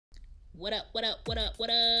What up, what up, what up, what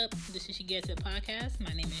up? This is She Gets It Podcast.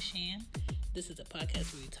 My name is Shan. This is a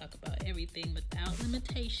podcast where we talk about everything without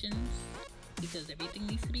limitations because everything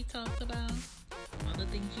needs to be talked about. All the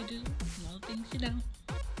things you do and all the things you don't.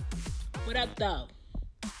 What up, though?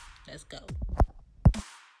 Let's go.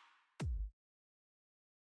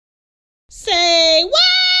 Say what?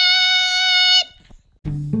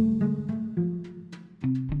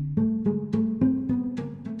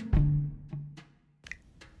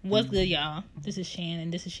 What's good, y'all? This is Shan,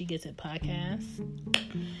 and this is She Gets It Podcast.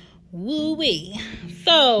 Woo-wee.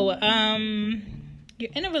 So,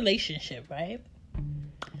 you're in a relationship, right?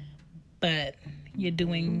 But you're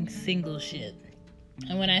doing single shit.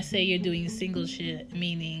 And when I say you're doing single shit,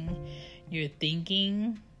 meaning you're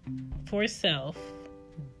thinking for self,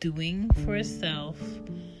 doing for self,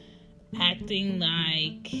 acting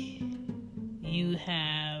like you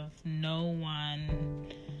have no one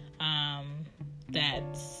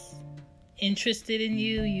that's interested in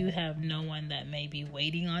you. You have no one that may be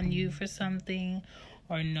waiting on you for something,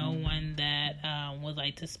 or no one that would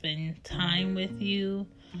like to spend time with you,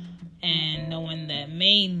 and no one that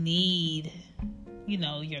may need,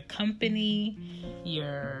 your company,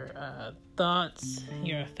 your thoughts,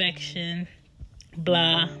 your affection,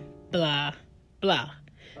 blah, blah, blah.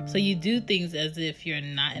 So you do things as if you're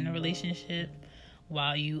not in a relationship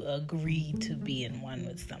while you agree to be in one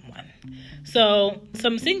with someone. So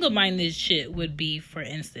some single-minded shit would be, for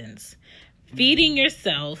instance, feeding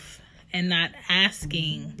yourself and not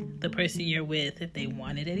asking the person you're with if they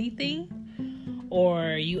wanted anything,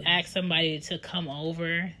 or you ask somebody to come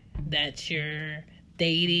over that you're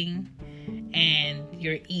dating and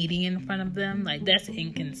you're eating in front of them. Like, that's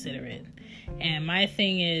inconsiderate. And my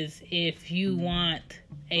thing is, if you want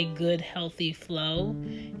a good, healthy flow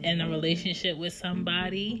in a relationship with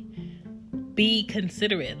somebody, be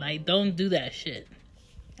considerate. Like, don't do that shit.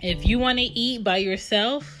 If you want to eat by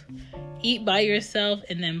yourself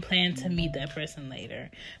and then plan to meet that person later.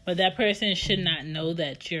 But that person should not know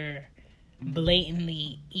that you're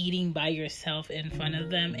blatantly eating by yourself in front of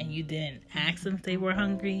them and you didn't ask them if they were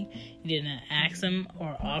hungry. You didn't ask them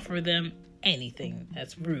or offer them anything.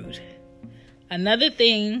 That's rude. Another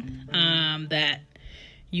thing that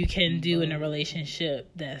you can do in a relationship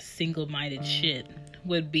that's single-minded shit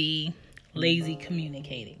would be lazy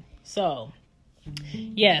communicating. So,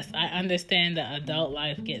 yes, I understand that adult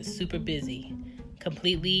life gets super busy.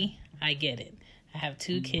 Completely, I get it. I have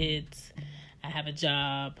 2 kids. I have a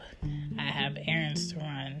job. I have errands to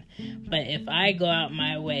run. But if I go out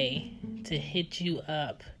my way to hit you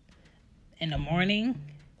up in the morning,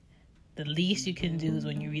 the least you can do is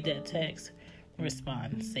when you read that text,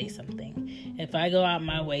 respond, say something. If I go out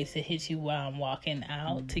my way to hit you while I'm walking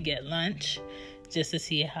out to get lunch, just to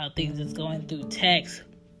see how things is going through text,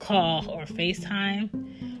 call, or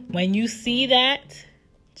FaceTime, when you see that,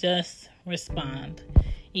 just respond.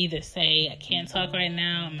 Either say, I can't talk right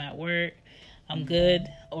now, I'm at work, I'm good,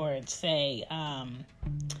 or say,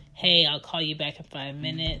 hey, I'll call you back in 5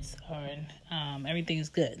 minutes, or everything's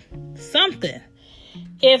good. Something.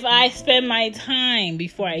 If I spend my time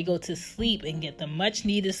before I go to sleep and get the much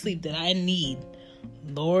needed sleep that I need,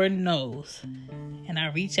 Lord knows, and I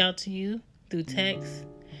reach out to you through text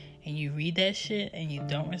and you read that shit and you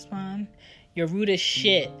don't respond, you're rude as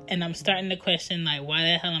shit. And I'm starting to question, like, why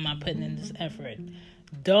the hell am I putting in this effort?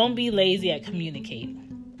 Don't be lazy at communicating.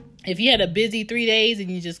 If you had a busy 3 days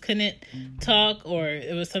and you just couldn't talk, or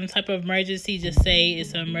it was some type of emergency, just say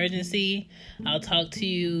it's an emergency. I'll talk to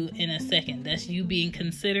you in a second. That's you being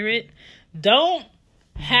considerate. Don't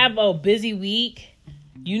have a busy week.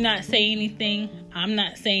 You not saying anything. I'm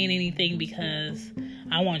not saying anything because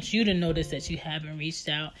I want you to notice that you haven't reached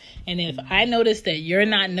out. And if I notice that you're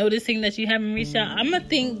not noticing that you haven't reached out, I'm going to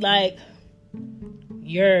think like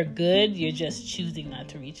you're good. You're just choosing not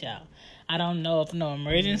to reach out. I don't know if no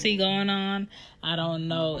emergency going on. I don't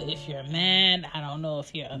know if you're mad. I don't know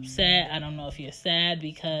if you're upset. I don't know if you're sad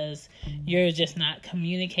because you're just not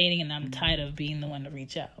communicating, and I'm tired of being the one to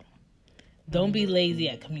reach out. Don't be lazy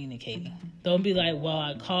at communicating. Don't be like, well,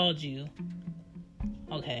 I called you.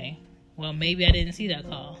 Okay. Well, maybe I didn't see that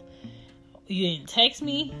call. You didn't text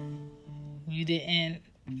me. You didn't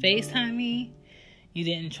FaceTime me. You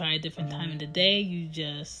didn't try a different time of the day. You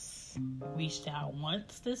just reached out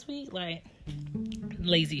once this week. Like,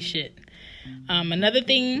 lazy shit. Another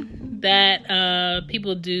thing that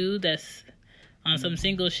people do that's on some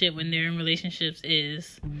single shit when they're in relationships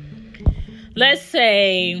is, let's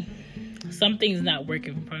say something's not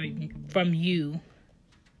working from you.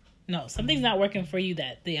 No, something's not working for you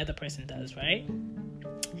that the other person does, right?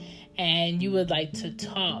 And you would like to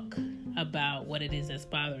talk about what it is that's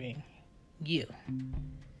bothering you.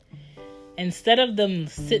 instead of them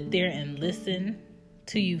sit there and listen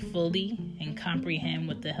to you fully and comprehend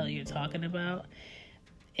what the hell you're talking about,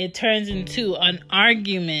 it turns into an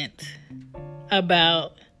argument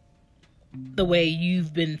about the way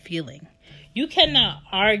you've been feeling. You cannot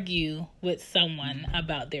argue with someone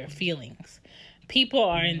about their feelings. People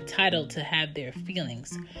are entitled to have their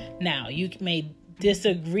feelings. Now, you may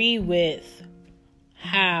disagree with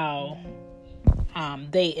how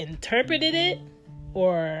they interpreted it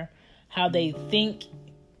or how they think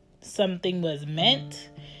something was meant.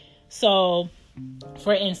 So,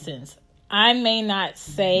 for instance, I may not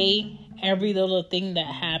say every little thing that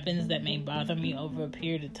happens that may bother me over a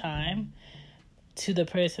period of time to the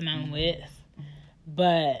person I'm with,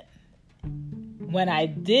 but when I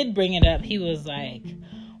did bring it up, he was like,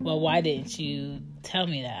 well, why didn't you tell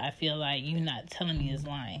me that? I feel like you not telling me is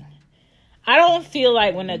lying. I don't feel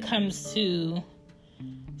like when it comes to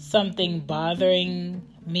something bothering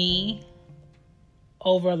me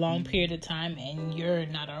over a long period of time and you're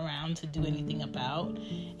not around to do anything about,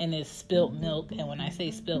 and it's spilt milk, and when I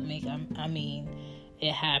say spilt milk, I mean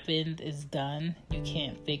it happened, it's done, you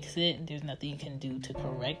can't fix it, there's nothing you can do to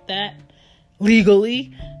correct that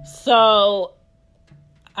legally. So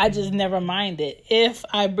I just never mind it. If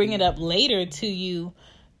I bring it up later to you,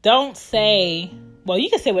 don't say, well, you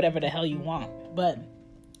can say whatever the hell you want, but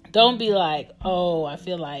don't be like, oh, I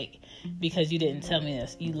feel like because you didn't tell me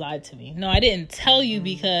this, you lied to me. No, I didn't tell you,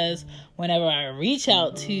 because whenever I reach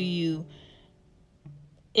out to you,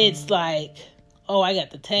 it's like, oh, I got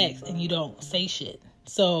the text and you don't say shit.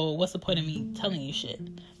 So what's the point of me telling you shit?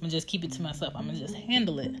 I'm gonna just keep it to myself. I'm gonna just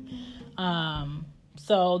handle it.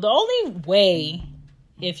 So the only way,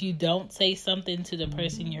 if you don't say something to the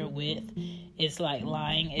person you're with, it's like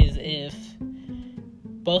lying, is if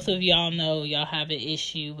both of y'all know y'all have an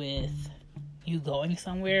issue with you going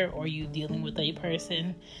somewhere or you dealing with a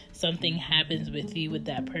person, something happens with you with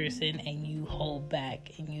that person and you hold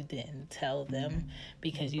back and you didn't tell them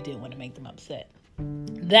because you didn't want to make them upset.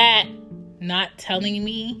 That not telling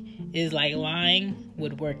me is like lying,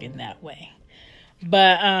 would work in that way.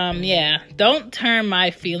 But yeah, don't turn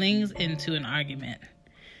my feelings into an argument.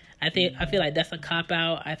 I feel like that's a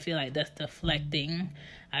cop-out. I feel like that's deflecting.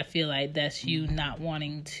 I feel like that's you not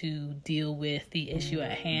wanting to deal with the issue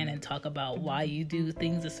at hand and talk about why you do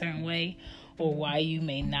things a certain way, or why you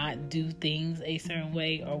may not do things a certain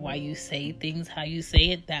way, or why you say things how you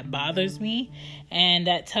say it. That bothers me, and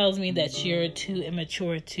that tells me that you're too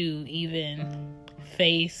immature to even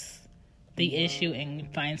face the issue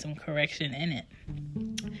and find some correction in it.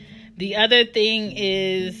 The other thing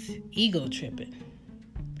is ego tripping.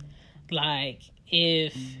 Like,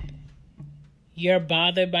 if you're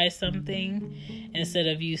bothered by something, instead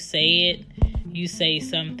of you say it, you say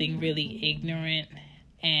something really ignorant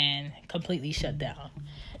and completely shut down.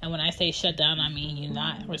 And when I say shut down, I mean you're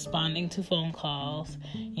not responding to phone calls,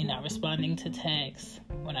 you're not responding to texts.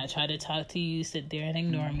 When I try to talk to you, you sit there and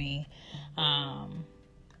ignore me.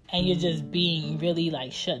 And you're just being really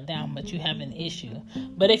like shut down, but you have an issue.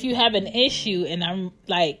 But if you have an issue and I'm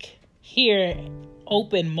like here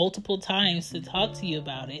open multiple times to talk to you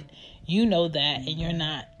about it, you know that, and you're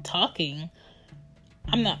not talking,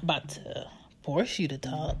 I'm not about to force you to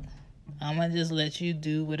talk. I'm gonna just let you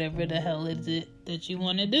do whatever the hell is it that you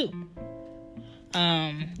want to do.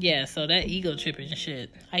 Yeah, so that ego tripping shit,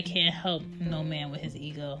 I can't help no man with his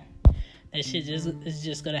ego. That shit is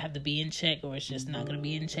just gonna have to be in check, or it's just not gonna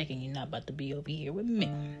be in check, and you're not about to be over here with me.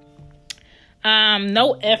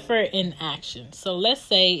 No effort in action. So let's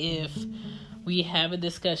say if we have a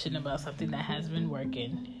discussion about something that has been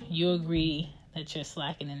working, you agree that you're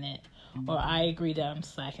slacking in it, or I agree that I'm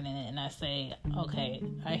slacking in it, and I say, okay,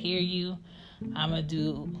 I hear you, I'm gonna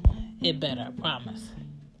do it better, I promise.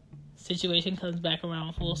 Situation comes back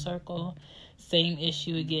around full circle, same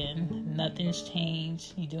issue again, nothing's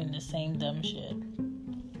changed, you're doing the same dumb shit.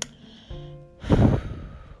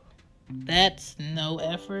 That's no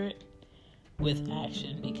effort with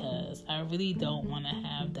action, because I really don't want to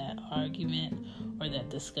have that argument or that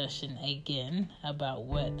discussion again about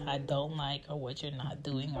what I don't like or what you're not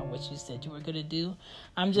doing or what you said you were going to do.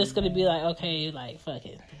 I'm just going to be like, okay, like, fuck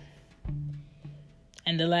it.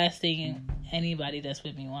 And the last thing anybody that's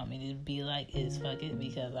with me want me to be like is fuck it,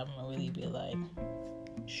 because I'm going to really be like,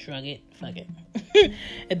 shrug it, fuck it.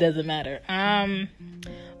 It doesn't matter.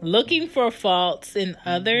 Looking for faults in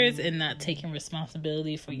others and not taking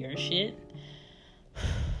responsibility for your shit,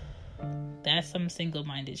 that's some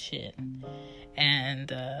single-minded shit.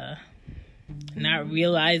 And not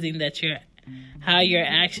realizing that how your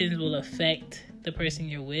actions will affect the person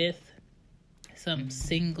you're with, some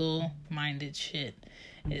single-minded shit.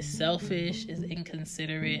 is selfish, is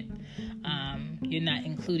inconsiderate. You're not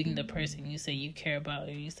including the person you say you care about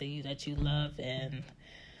or you say that you love. And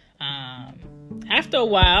after a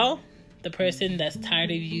while, the person that's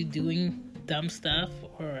tired of you doing dumb stuff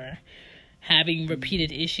or having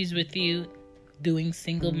repeated issues with you, doing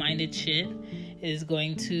single-minded shit, is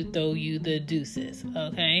going to throw you the deuces,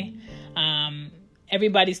 okay?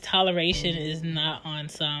 Everybody's toleration is not on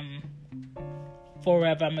some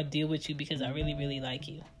forever I'm gonna deal with you because I really, really like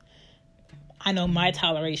you. I know my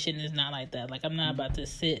toleration is not like that. Like, I'm not about to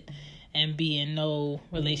sit and be in no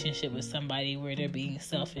relationship with somebody where they're being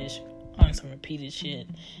selfish on some repeated shit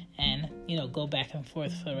and, go back and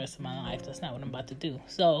forth for the rest of my life. That's not what I'm about to do.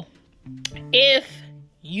 So if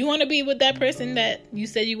you want to be with that person that you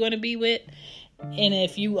said you want to be with, and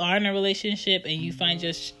if you are in a relationship and you find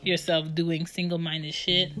yourself doing single-minded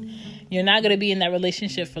shit, you're not going to be in that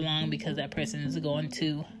relationship for long because that person is going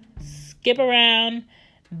to skip around,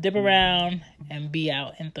 dip around, and be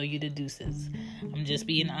out and throw you the deuces. I'm just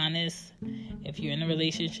being honest. If you're in a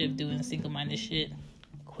relationship doing single-minded shit,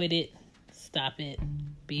 quit it, stop it,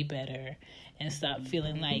 be better, and stop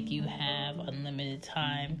feeling like you have unlimited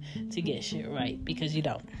time to get shit right, because you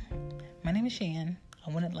don't. My name is Shan.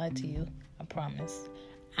 I wouldn't lie to you. I promise.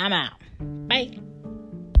 I'm out. Bye.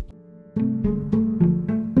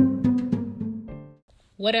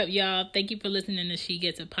 What up, y'all? Thank you for listening to She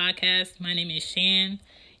Gets It podcast. My name is Shan.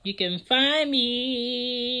 You can find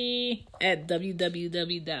me at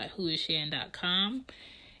www.whoisshan.com.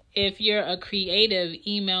 If you're a creative,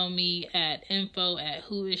 email me at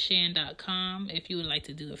info@whoisshan.com. If you would like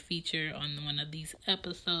to do a feature on one of these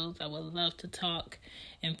episodes, I would love to talk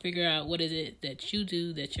and figure out what is it that you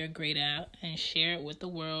do that you're great at and share it with the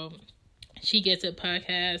world. She Gets It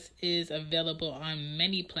podcast is available on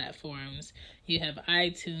many platforms. You have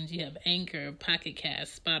iTunes, you have Anchor, Pocket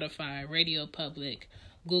Cast, Spotify, Radio Public,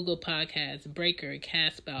 Google Podcasts, Breaker,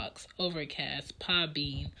 Castbox, Overcast,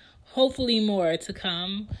 Podbean. Hopefully more to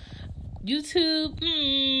come. YouTube,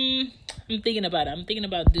 I'm thinking about it. I'm thinking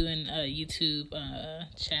about doing a YouTube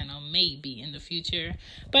channel maybe in the future.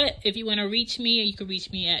 But if you want to reach me, you can reach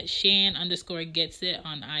me at Shan_Gets It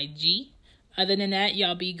on IG. Other than that,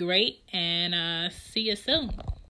 y'all be great and see you soon.